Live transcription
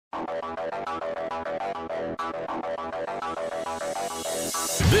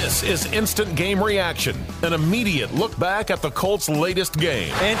This is Instant Game Reaction, an immediate look back at the Colts' latest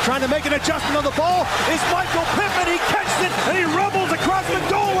game. And trying to make an adjustment on the ball is Michael Pittman. He catches it and he rumbles across the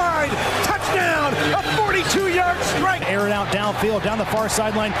goal line. Touchdown, a 42-yard strike. Air it out downfield, down the far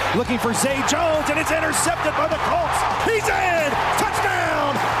sideline, looking for Zay Jones, and it's intercepted by the Colts. He's in!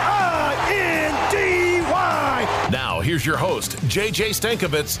 Touchdown! I-N-D-Y! Now, here's your host, JJ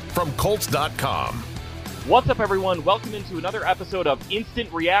Stankovitz from Colts.com. What's up, everyone? Welcome into another episode of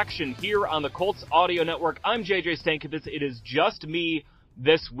Instant Reaction here on the Colts Audio Network. I'm JJ Stankovitz. It is just me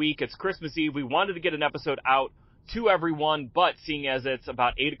this week. It's Christmas Eve. We wanted to get an episode out to everyone, but seeing as it's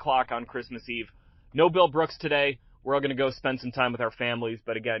about 8 o'clock on Christmas Eve, no Bill Brooks today. We're all going to go spend some time with our families,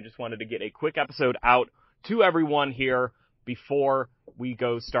 but again, just wanted to get a quick episode out to everyone here before we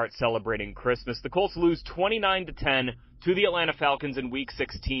go start celebrating Christmas. The Colts lose 29-10 to the Atlanta Falcons in Week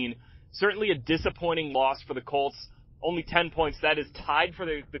 16. Certainly a disappointing loss for the Colts. Only 10 points. That is tied for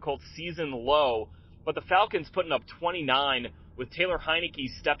the Colts season low. But the Falcons putting up 29 with Taylor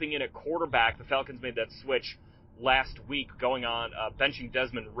Heineke stepping in at quarterback. The Falcons made that switch last week, going on benching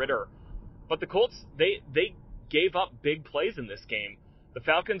Desmond Ridder. But the Colts, they gave up big plays in this game. The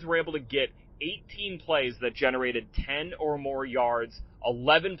Falcons were able to get 18 plays that generated 10 or more yards,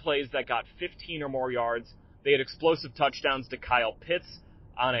 11 plays that got 15 or more yards. They had explosive touchdowns to Kyle Pitts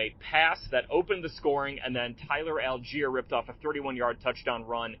on a pass that opened the scoring, and then Tyler Algier ripped off a 31-yard touchdown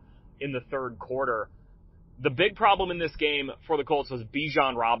run in the third quarter. The big problem in this game for the Colts was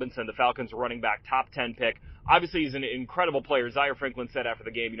Bijan Robinson, the Falcons running back, top 10 pick. Obviously, he's an incredible player. Zaire Franklin said after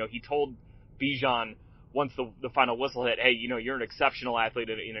the game, he told Bijan once the final whistle hit, hey, you're an exceptional athlete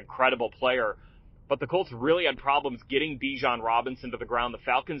and an incredible player. But the Colts really had problems getting Bijan Robinson to the ground. The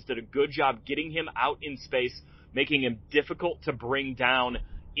Falcons did a good job getting him out in space, making him difficult to bring down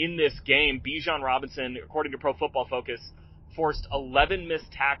in this game. Bijan Robinson, according to Pro Football Focus, forced 11 missed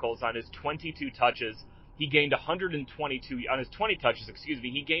tackles on his 22 touches. He gained 122 on his 20 touches,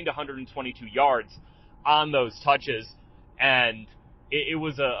 he gained 122 yards on those touches, and it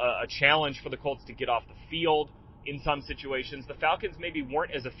was a challenge for the Colts to get off the field in some situations. The Falcons maybe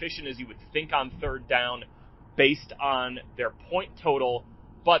weren't as efficient as you would think on third down based on their point total,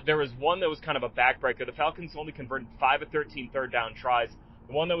 but there was one that was kind of a backbreaker. The Falcons only converted 5 of 13 third down tries.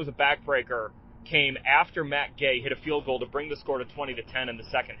 The one that was a backbreaker came after Matt Gay hit a field goal to bring the score to 20-10 in the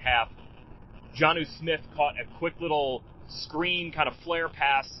second half. Jonnu Smith caught a quick little screen, kind of flare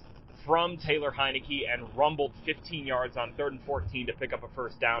pass from Taylor Heineke and rumbled 15 yards on 3rd and 14 to pick up a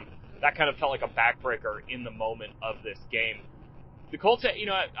first down. That kind of felt like a backbreaker in the moment of this game. The Colts,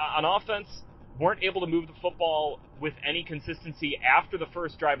 on offense, weren't able to move the football with any consistency after the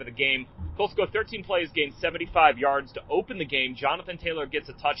first drive of the game. Colts go 13 plays, gain 75 yards to open the game. Jonathan Taylor gets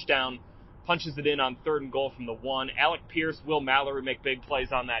a touchdown, punches it in on 3rd and goal from the 1. Alec Pierce, Will Mallory make big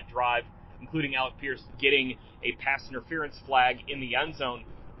plays on that drive, including Alec Pierce getting a pass interference flag in the end zone.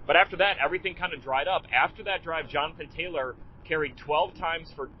 But after that, everything kind of dried up. After that drive, Jonathan Taylor carried 12 times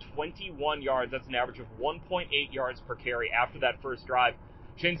for 21 yards. That's an average of 1.8 yards per carry after that first drive.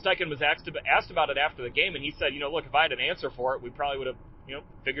 Shane Steichen was asked about it after the game, and he said, look, if I had an answer for it, we probably would have,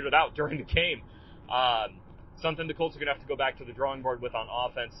 figured it out during the game. Something the Colts are going to have to go back to the drawing board with on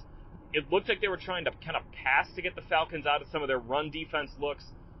offense. It looked like they were trying to kind of pass to get the Falcons out of some of their run defense looks,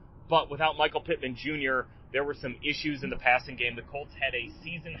 but without Michael Pittman Jr., there were some issues in the passing game. The Colts had a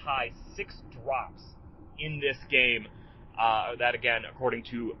season-high 6 drops in this game. That, again, according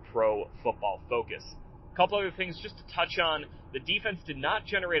to Pro Football Focus. A couple other things just to touch on. The defense did not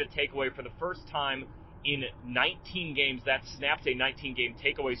generate a takeaway for the first time in 19 games. That snapped a 19-game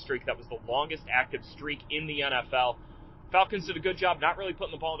takeaway streak. That was the longest active streak in the NFL. Falcons did a good job not really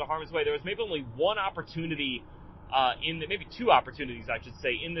putting the ball into harm's way. There was maybe only one opportunity, maybe two opportunities, I should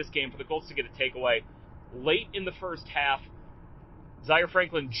say, in this game for the Colts to get a takeaway. Late in the first half, Zaire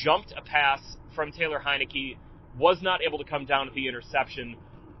Franklin jumped a pass from Taylor Heineke, was not able to come down with the interception.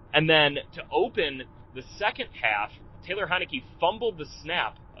 And then to open the second half, Taylor Heineke fumbled the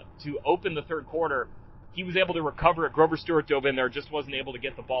snap to open the third quarter. He was able to recover it. Grover Stewart dove in there, just wasn't able to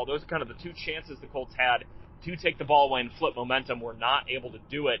get the ball. Those are kind of the two chances the Colts had to take the ball away and flip momentum. Were not able to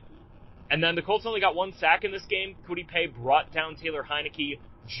do it. And then the Colts only got one sack in this game. Kwity Paye brought down Taylor Heineke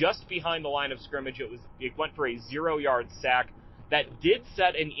just behind the line of scrimmage. It went for a 0-yard sack. That did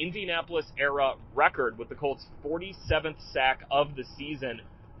set an Indianapolis-era record with the Colts' 47th sack of the season.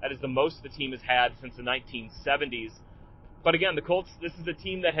 That is the most the team has had since the 1970s. But again, the Colts, this is a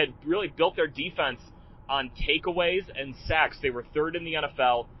team that had really built their defense on takeaways and sacks. They were third in the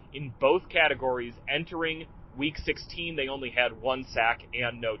NFL in both categories entering Week 16, they only had 1 sack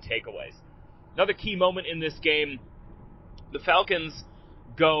and no takeaways. Another key moment in this game, the Falcons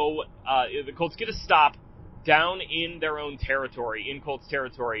the Colts get a stop down in their own territory, in Colts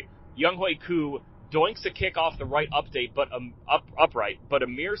territory. Younghoe Koo doinks a kick off the right upright, but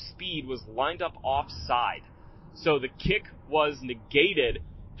Amir Speed was lined up offside. So the kick was negated.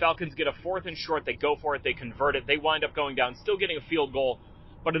 Falcons get a 4th and short. They go for it. They convert it. They wind up going down, still getting a field goal.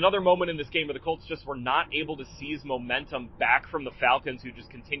 But another moment in this game where the Colts just were not able to seize momentum back from the Falcons, who just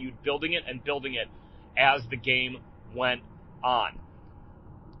continued building it as the game went on.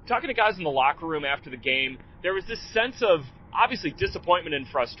 Talking to guys in the locker room after the game, there was this sense of, obviously, disappointment and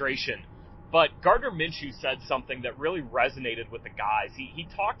frustration. But Gardner Minshew said something that really resonated with the guys. He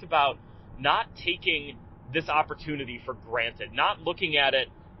talked about not taking this opportunity for granted, not looking at it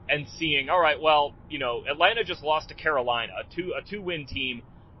and seeing, all right, well, Atlanta just lost to Carolina, a 2-win team.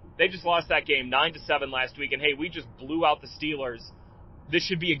 They just lost that game 9-7 last week, and hey, we just blew out the Steelers. This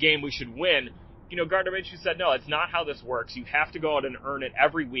should be a game we should win. Gardner Minshew said, no, it's not how this works. You have to go out and earn it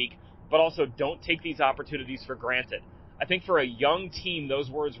every week, but also don't take these opportunities for granted. I think for a young team, those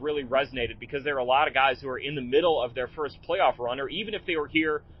words really resonated because there are a lot of guys who are in the middle of their first playoff run, or even if they were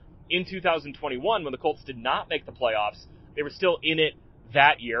here in 2021 when the Colts did not make the playoffs, they were still in it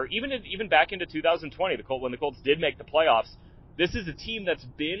that year. Even back into 2020, when the Colts did make the playoffs, this is a team that's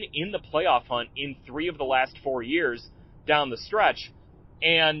been in the playoff hunt in 3 of the last 4 years down the stretch.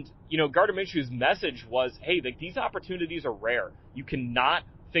 And, Gardner Minshew's message was, hey, these opportunities are rare. You cannot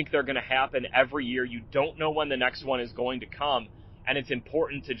think they're going to happen every year. You don't know when the next one is going to come. And it's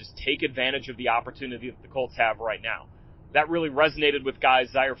important to just take advantage of the opportunity that the Colts have right now. That really resonated with guys.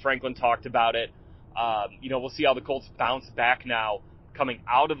 Zaire Franklin talked about it. We'll see how the Colts bounce back now coming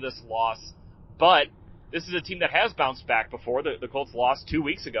out of this loss. But this is a team that has bounced back before. The Colts lost 2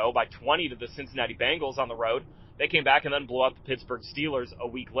 weeks ago by 20 to the Cincinnati Bengals on the road. They came back and then blew out the Pittsburgh Steelers a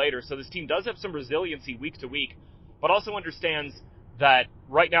week later. So this team does have some resiliency week to week, but also understands that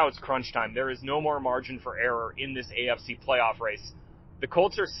right now it's crunch time. There is no more margin for error in this AFC playoff race. The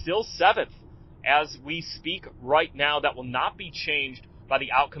Colts are still 7th as we speak right now. That will not be changed by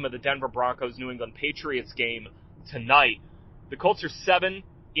the outcome of the Denver Broncos-New England Patriots game tonight. The Colts are 7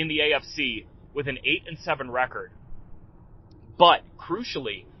 in the AFC with an 8-7 record. But,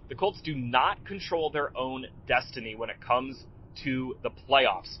 crucially, the Colts do not control their own destiny when it comes to the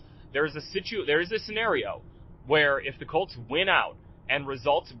playoffs. There is a scenario where if the Colts win out and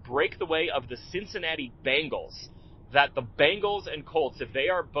results break the way of the Cincinnati Bengals, that the Bengals and Colts, if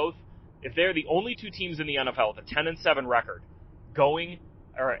they're the only 2 teams in the NFL with a 10-7 record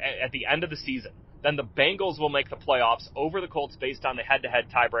at the end of the season, then the Bengals will make the playoffs over the Colts based on the head-to-head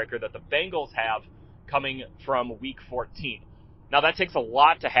tiebreaker that the Bengals have coming from Week 14. Now, that takes a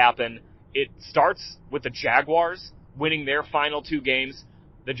lot to happen. It starts with the Jaguars winning their final 2 games.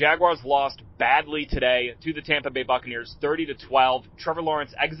 The Jaguars lost badly today to the Tampa Bay Buccaneers, 30-12. Trevor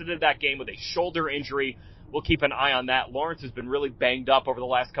Lawrence exited that game with a shoulder injury. We'll keep an eye on that. Lawrence has been really banged up over the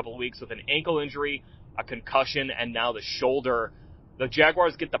last couple of weeks with an ankle injury, a concussion, and now the shoulder. The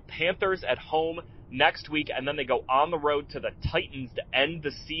Jaguars get the Panthers at home next week, and then they go on the road to the Titans to end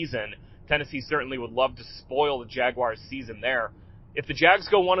the season. Tennessee certainly would love to spoil the Jaguars' season there. If the Jags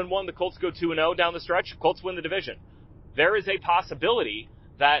go 1-1, the Colts go 2-0 down the stretch, Colts win the division. There is a possibility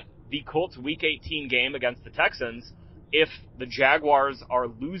that the Colts Week 18 game against the Texans, if the Jaguars are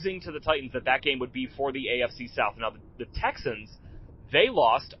losing to the Titans, that game would be for the AFC South. Now, the Texans, they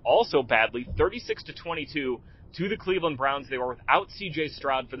lost also badly, 36-22 to the Cleveland Browns. They were without C.J.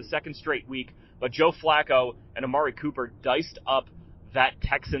 Stroud for the 2nd straight week, but Joe Flacco and Amari Cooper diced up that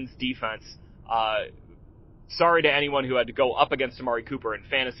Texans defense. Sorry to anyone who had to go up against Amari Cooper in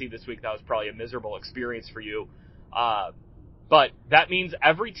fantasy this week. That was probably a miserable experience for you. But that means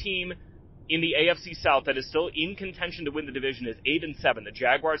every team in the AFC South that is still in contention to win the division is 8-7. The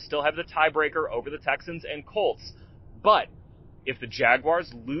Jaguars still have the tiebreaker over the Texans and Colts. But if the Jaguars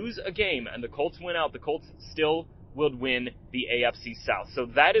lose a game and the Colts win out, the Colts still would win the AFC South. So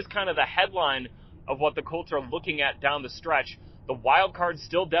that is kind of the headline of what the Colts are looking at down the stretch. The wild card's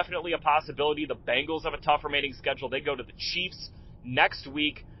still definitely a possibility. The Bengals have a tough remaining schedule. They go to the Chiefs next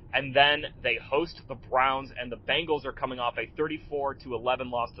week, and then they host the Browns, and the Bengals are coming off a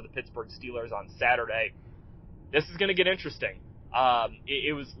 34-11 loss to the Pittsburgh Steelers on Saturday. This is going to get interesting.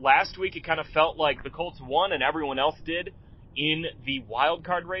 It was last week, it kind of felt like the Colts won and everyone else did in the wild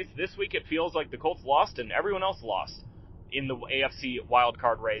card race. This week it feels like the Colts lost and everyone else lost in the AFC wild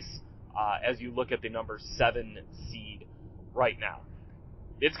card race as you look at the number 7 seed right now.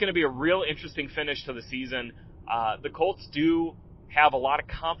 It's going to be a real interesting finish to the season. The Colts do have a lot of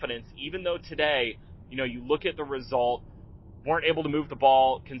confidence, even though today You look at the result, weren't able to move the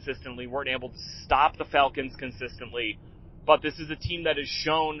ball consistently, weren't able to stop the Falcons consistently, but this is a team that has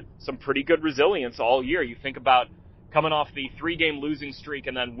shown some pretty good resilience all year. You think about coming off the 3-game losing streak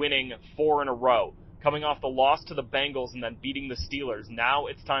and then winning 4 in a row, coming off the loss to the Bengals and then beating the Steelers. Now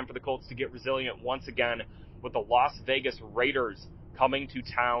it's time for the Colts to get resilient once again with the Las Vegas Raiders coming to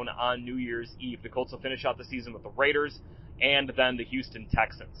town on New Year's Eve. The Colts will finish out the season with the Raiders and then the Houston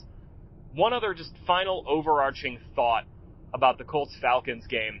Texans. One other just final overarching thought about the Colts-Falcons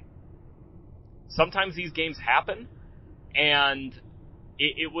game. Sometimes these games happen, and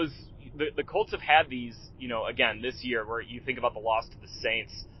it was the Colts have had these, again, this year where you think about the loss to the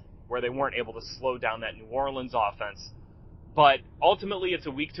Saints, where they weren't able to slow down that New Orleans offense. But ultimately, it's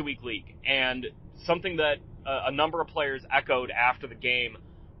a week-to-week league, and something that a number of players echoed after the game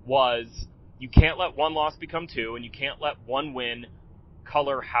was you can't let one loss become 2, and you can't let one win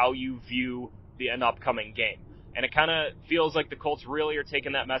color how you view an upcoming game. And it kind of feels like the Colts really are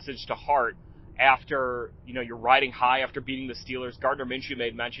taking that message to heart after, you're riding high after beating the Steelers. Gardner Minshew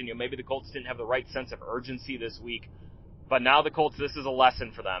made mention, maybe the Colts didn't have the right sense of urgency this week, but now the Colts, this is a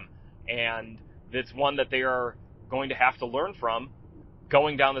lesson for them, and it's one that they are going to have to learn from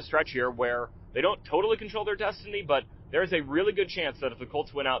going down the stretch here where they don't totally control their destiny, but there's a really good chance that if the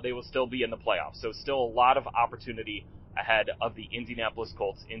Colts win out, they will still be in the playoffs. So still a lot of opportunity ahead of the Indianapolis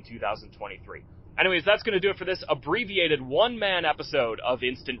Colts in 2023. Anyways, that's going to do it for this abbreviated one-man episode of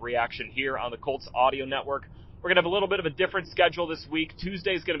Instant Reaction here on the Colts Audio Network. We're going to have a little bit of a different schedule this week.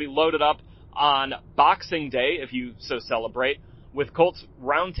 Tuesday's going to be loaded up on Boxing Day, if you so celebrate, with Colts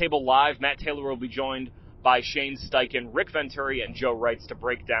Roundtable Live. Matt Taylor will be joined by Shane Steichen, Rick Venturi, and Joe Reitz to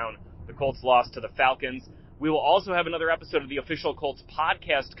break down the Colts' loss to the Falcons. We will also have another episode of the official Colts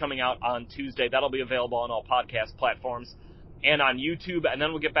podcast coming out on Tuesday. That'll be available on all podcast platforms and on YouTube. And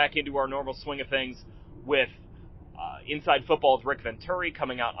then we'll get back into our normal swing of things with Inside Football with Rick Venturi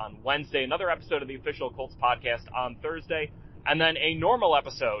coming out on Wednesday. Another episode of the official Colts podcast on Thursday. And then a normal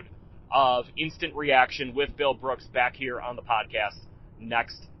episode of Instant Reaction with Bill Brooks back here on the podcast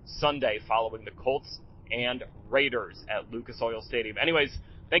next Sunday following the Colts and Raiders at Lucas Oil Stadium. Anyways,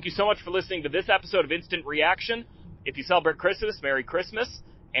 thank you so much for listening to this episode of Instant Reaction. If you celebrate Christmas, Merry Christmas.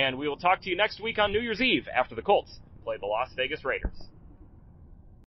 And we will talk to you next week on New Year's Eve after the Colts play the Las Vegas Raiders.